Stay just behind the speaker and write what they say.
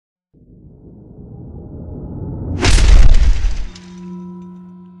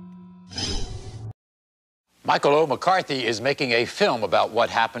Michael O. McCarthy is making a film about what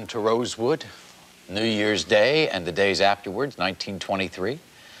happened to Rosewood, New Year's Day and the days afterwards, 1923.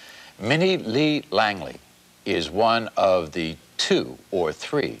 Minnie Lee Langley is one of the 2 or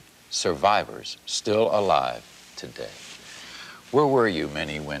 3 survivors still alive today. Where were you,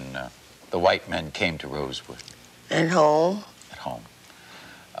 Minnie, when the white men came to Rosewood? At home. At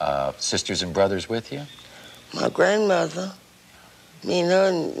home. Sisters and brothers with you? My grandmother. Me and her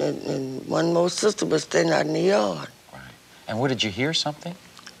and one more sister was standing out in the yard. Right. And what, did you hear something?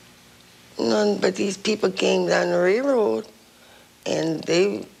 None but these people came down the railroad and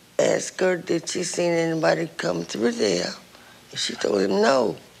they asked her, did she seen anybody come through there? And she told him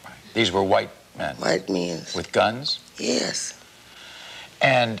no. Right. These were white men? White men. With guns? Yes.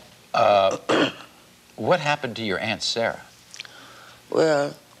 And what happened to your Aunt Sarah?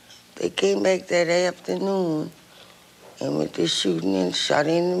 Well, they came back that afternoon and went to shooting and shot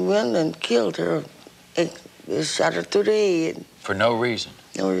in the window and killed her. They shot her through the head. For no reason?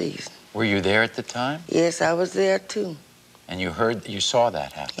 No reason. Were you there at the time? Yes, I was there too. And you saw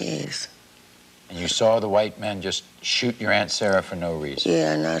that happen? Yes. And you saw the white men just shoot your Aunt Sarah for no reason?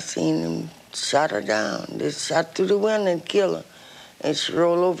 Yeah, and I seen them shot her down. They shot through the window and killed her. And she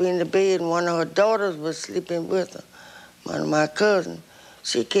rolled over in the bed and one of her daughters was sleeping with her, one of my cousins.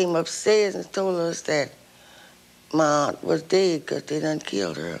 She came upstairs and told us that my aunt was dead because they done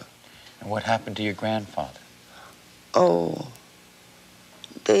killed her. And what happened to your grandfather? Oh,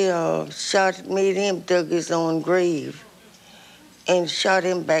 they made him dig his own grave and shot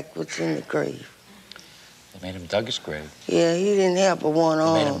him backwards in the grave. They made him dug his grave? Yeah, he didn't have but one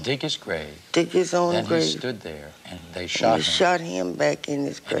arm. They made him dig his grave. Dig his own grave. Then he stood there and they shot him. They shot him back in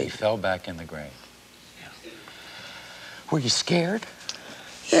his grave. And he fell back in the grave. Yeah. Were you scared?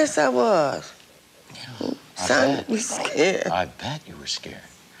 Yes, I was. Yeah, Son was scared. I bet you were scared.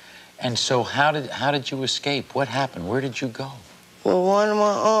 And so how did you escape? What happened? Where did you go? Well, one of my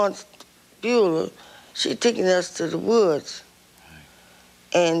aunts, Beulah, she taking us to the woods.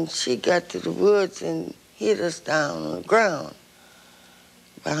 Right. And she got to the woods and hit us down on the ground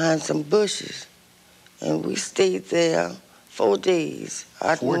behind some bushes. And we stayed there 4 days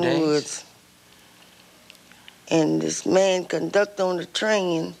out in the woods. And this man conductor on the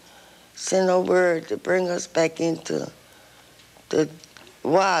train sent over to bring us back into the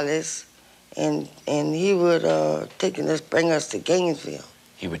wireless, and he would bring us to Gainesville.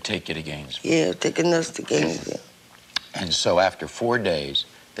 He would take you to Gainesville? Yeah, taking us to Gainesville. And so after 4 days,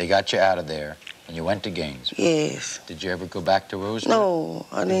 they got you out of there, and you went to Gainesville? Yes. Did you ever go back to Rosewood? No,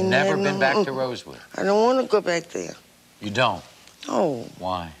 I didn't. You've never been back to Rosewood? I don't want to go back there. You don't? No.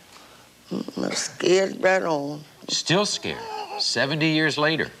 Why? I'm scared right on. Still scared? 70 years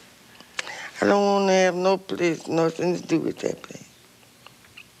later? I don't want to have no place, nothing to do with that place.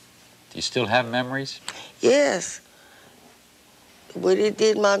 Do you still have memories? Yes. What he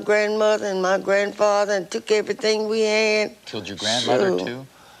did my grandmother and my grandfather and took everything we had. Killed your grandmother too?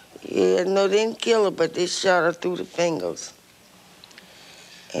 Yeah, no, they didn't kill her, but they shot her through the fingers.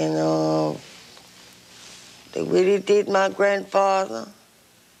 And what he did my grandfather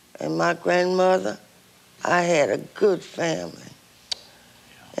and my grandmother, I had a good family.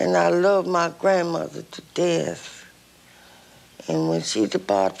 And I loved my grandmother to death. And when she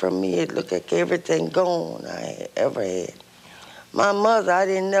departed from me, it looked like everything gone I ever had. My mother, I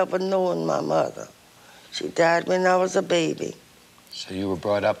didn't never know my mother. She died when I was a baby. So you were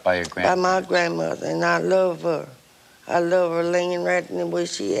brought up by your grandmother? By my grandmother, and I love her. I love her laying right in the way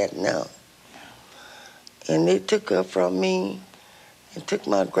she at now. And they took her from me and took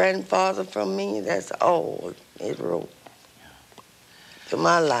my grandfather from me. That's all it wrote to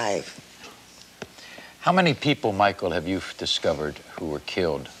my life. How many people, Michael, have you discovered who were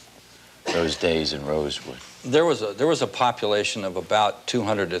killed those days in Rosewood? There was a population of about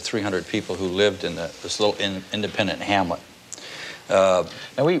 200 to 300 people who lived in this little independent hamlet. Now,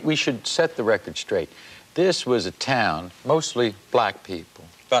 we should set the record straight. This was a town, mostly black people.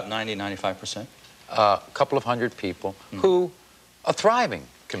 About 90, 95%. A couple of hundred people who, a thriving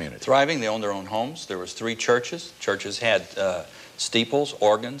community. Thriving, they owned their own homes. There was 3 churches. Churches had steeples,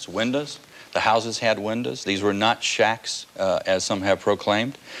 organs, windows. The houses had windows. These were not shacks, as some have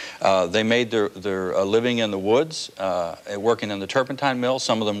proclaimed. They made their living in the woods, working in the turpentine mill.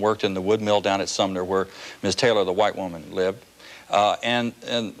 Some of them worked in the wood mill down at Sumner, where Miss Taylor, the white woman, lived. And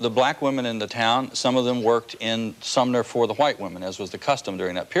the black women in the town, some of them worked in Sumner for the white women, as was the custom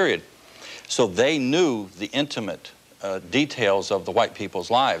during that period. So they knew the intimate details of the white people's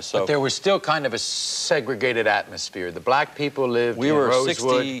lives. So but there was still kind of a segregated atmosphere. The black people lived we in were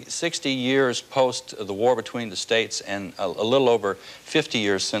Rosewood. 60 years post the war between the states, and a little over 50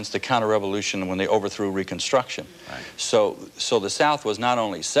 years since the counter-revolution when they overthrew Reconstruction. Right. So the South was not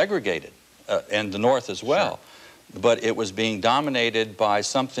only segregated, and the North as well, sure, but it was being dominated by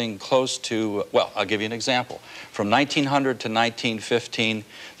something close to, well, I'll give you an example. From 1900 to 1915,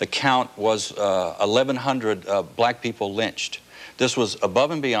 the count was 1,100 black people lynched. This was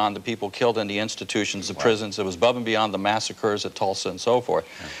above and beyond the people killed in the institutions, the prisons. It was above and beyond the massacres at Tulsa and so forth.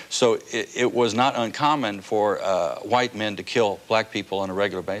 Yeah. So it was not uncommon for white men to kill black people on a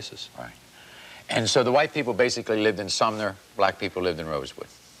regular basis. Right. And so the white people basically lived in Sumner, black people lived in Rosewood.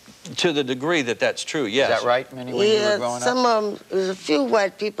 To the degree that that's true, yes. Is that right, Minnie, when you were growing up? Some of them, there's a few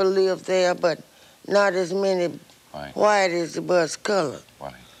white people live there, but not as many white as it was colored.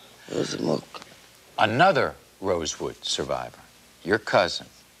 Right. It was more. Another Rosewood survivor, your cousin,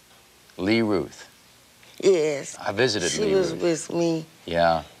 Lee Ruth. Yes. I visited Lee Ruth. She Ruth. was with me.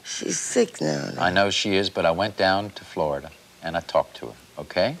 Yeah. She's sick now. I know she is, but I went down to Florida and I talked to her,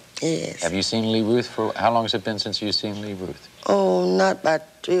 okay? Yes. Have you seen Lee Ruth for, how long has it been since you've seen Lee Ruth? Oh, not about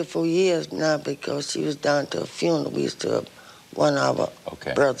 3 or 4 years now, because she was down to a funeral. We used to have one of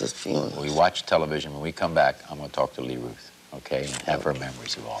our brother's funerals. We watch television. When we come back, I'm going to talk to Lee Ruth, okay, and have her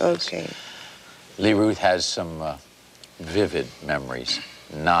memories of all this. Okay. Lee Ruth has some vivid memories,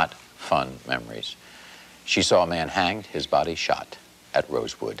 not fun memories. She saw a man hanged, his body shot at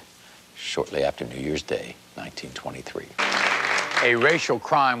Rosewood shortly after New Year's Day, 1923. A racial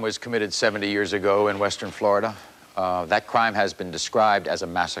crime was committed 70 years ago in western Florida. That crime has been described as a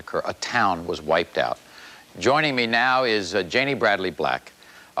massacre. A town was wiped out. Joining me now is Janie Bradley Black.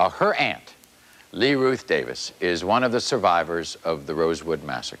 Her aunt, Lee Ruth Davis, is one of the survivors of the Rosewood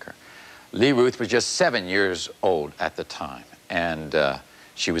Massacre. Lee Ruth was just 7 years old at the time, and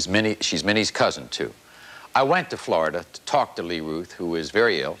she's Minnie's cousin, too. I went to Florida to talk to Lee Ruth, who is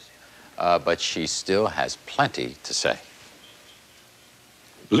very ill, but she still has plenty to say.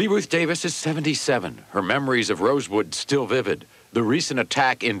 Lee Ruth Davis is 77. Her memories of Rosewood still vivid. The recent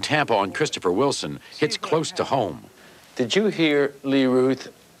attack in Tampa on Christopher Wilson hits close to home. Did you hear, Lee Ruth,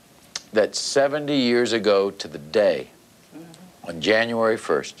 that 70 years ago to the day, on January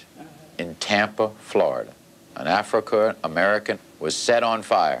 1st, in Tampa, Florida, an African-American was set on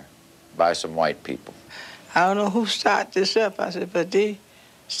fire by some white people? I don't know who started this up. I said, but they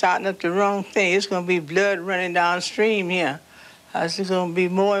starting up the wrong thing. It's going to be blood running downstream here. I said, it's going to be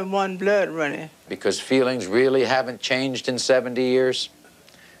more than one blood running. Because feelings really haven't changed in 70 years?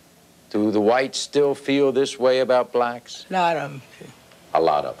 Do the whites still feel this way about blacks? A lot of them do. A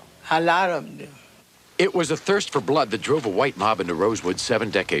lot of them. A lot of them do. It was a thirst for blood that drove a white mob into Rosewood 7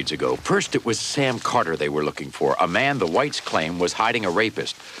 decades ago. First, it was Sam Carter they were looking for, a man the whites claim was hiding a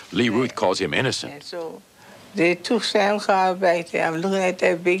rapist. Lee Ruth calls him innocent. And so they took Sam Carter back there. I'm looking at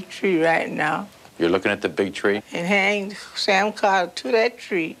that big tree right now. You're looking at the big tree? And hanged Sam Carter to that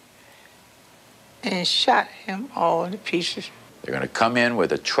tree and shot him all to pieces. They're going to come in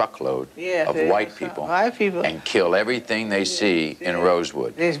with a truckload of white people and kill everything they see in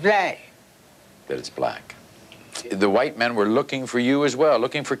Rosewood. It's black. That it's black. The white men were looking for you as well,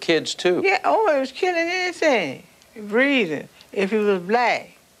 looking for kids too. Yeah, oh, it was killing anything, breathing, if he was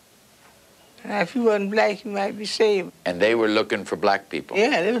black. Now, if he wasn't black, he might be saved. And they were looking for black people.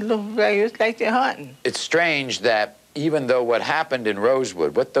 Yeah, they were looking for black. It was like they're hunting. It's strange that even though what happened in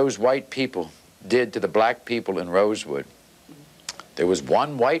Rosewood, what those white people did to the black people in Rosewood, there was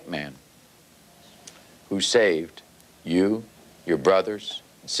one white man who saved you, your brothers,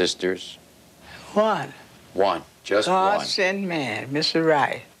 and sisters. One. One, just God one. sent man, Mr.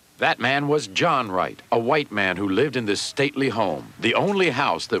 Wright. That man was John Wright, a white man who lived in this stately home, the only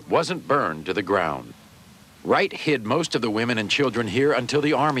house that wasn't burned to the ground. Wright hid most of the women and children here until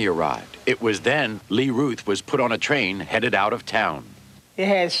the Army arrived. It was then Lee Ruth was put on a train headed out of town. They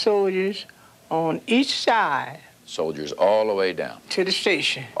had soldiers on each side. Soldiers all the way down. To the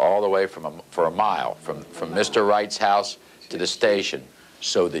station. All the way for a mile, from Mr. Wright's house to the station,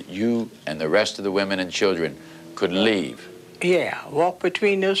 so that you and the rest of the women and children could leave. Yeah, walk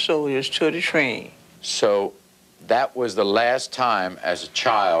between those soldiers to the train. So that was the last time as a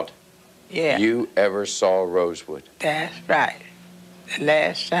child you ever saw Rosewood? That's right, the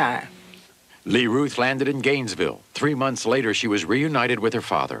last time. Lee Ruth landed in Gainesville. 3 months later, she was reunited with her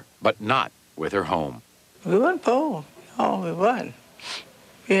father, but not with her home. We weren't poor. No, we wasn't.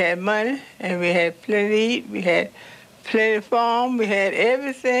 We had money, and we had plenty to eat. We had plenty of farm. We had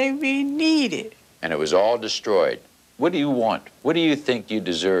everything we needed. And it was all destroyed. What do you want? What do you think you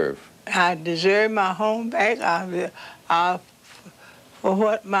deserve I deserve my home back for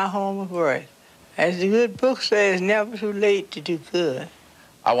what my home was worth. As the good book says, never too late to do good.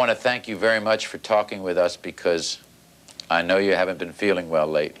 I want to thank you very much for talking with us because I know you haven't been feeling well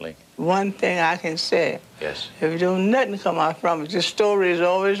lately. One thing I can say, Yes. if you don't nothing come out from it, the story is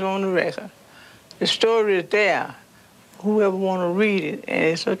always on the record. The story is there. Whoever want to read it, and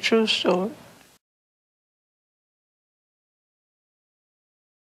it's a true story.